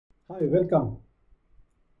Hi, welcome.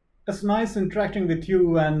 It's nice interacting with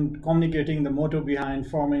you and communicating the motto behind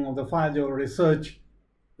forming of the 5Jewel research,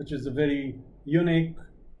 which is a very unique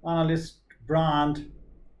analyst brand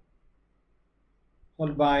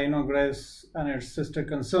held by Grace and its sister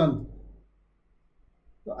concern.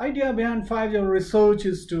 The idea behind 5Jewel research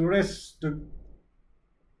is to arrest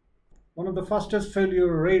one of the fastest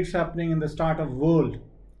failure rates happening in the startup world,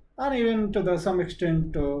 and even to some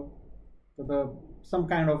extent to some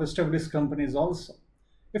kind of established companies also.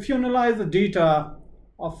 If you analyze the data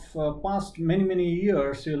of past many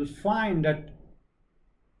years, you'll find that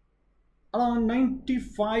around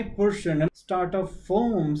 95% of startup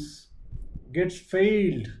firms gets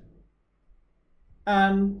failed,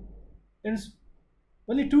 and it's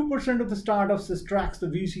only 2% of the startups attracts the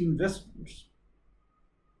VC investments.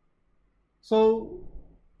 So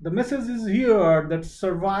the message is here that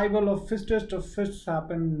survival of fittest of fittest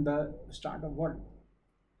happen in the startup world.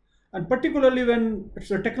 And particularly when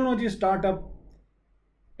it's a technology startup,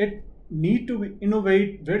 it need to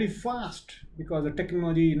innovate very fast because the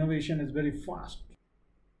technology innovation is very fast.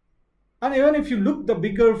 And even if you look the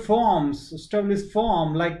bigger firms, established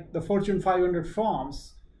firm like the Fortune 500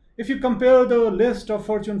 firms, if you compare the list of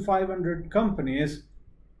Fortune 500 companies,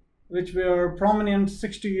 which were prominent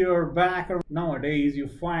 60 years back, or nowadays you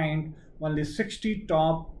find only 60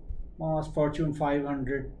 top most Fortune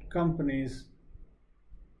 500 companies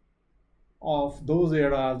of those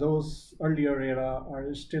earlier era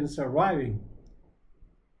are still surviving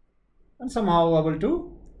and somehow able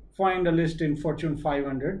to find a list in Fortune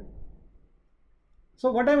 500.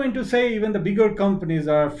 So what I meant to say, even the bigger companies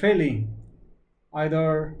are failing.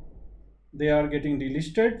 Either they are getting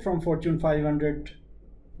delisted from Fortune 500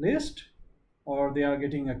 list, or they are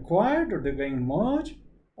getting acquired, or they're getting merged,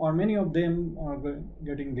 or many of them are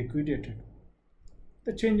getting liquidated.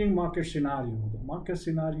 The changing market scenario,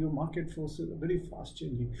 market forces are very fast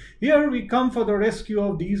changing. Here we come for the rescue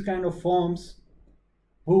of these kind of firms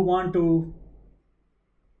who want to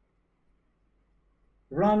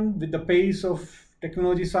run with the pace of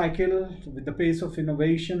technology cycle, with the pace of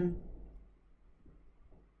innovation.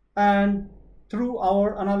 And through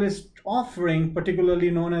our analyst offering, particularly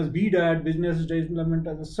known as BDAD, Business Development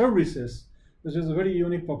as a Services, this is a very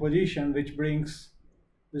unique proposition which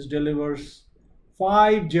delivers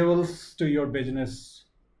 5 jewels to your business.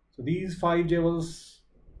 So these 5 jewels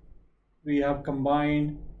we have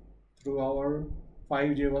combined through our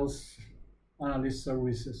 5 jewels analyst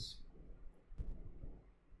services.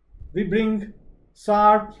 We bring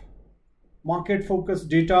sharp market focused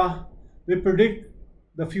data. We predict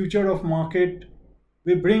the future of market.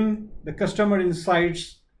 We bring the customer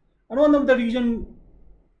insights. And one of the reasons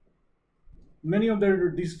many of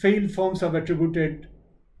these failed firms have attributed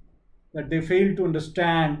that they fail to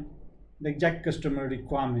understand the exact customer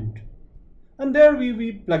requirement. And there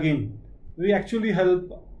we plug in. We actually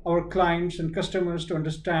help our clients and customers to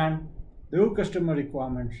understand their customer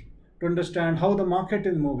requirements, to understand how the market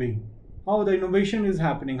is moving, how the innovation is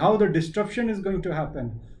happening, how the disruption is going to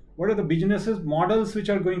happen, what are the businesses models which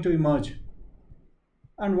are going to emerge,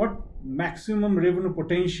 and what maximum revenue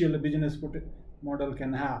potential a business model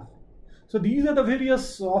can have. So these are the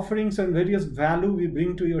various offerings and various value we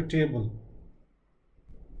bring to your table.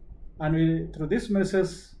 And through this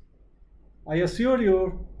message, I assure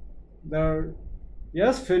you that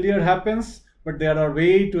yes, failure happens, but there are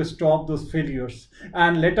ways to stop those failures.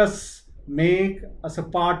 And let us make us a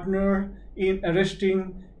partner in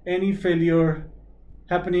arresting any failure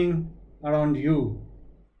happening around you,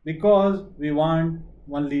 because we want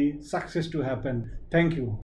only success to happen. Thank you.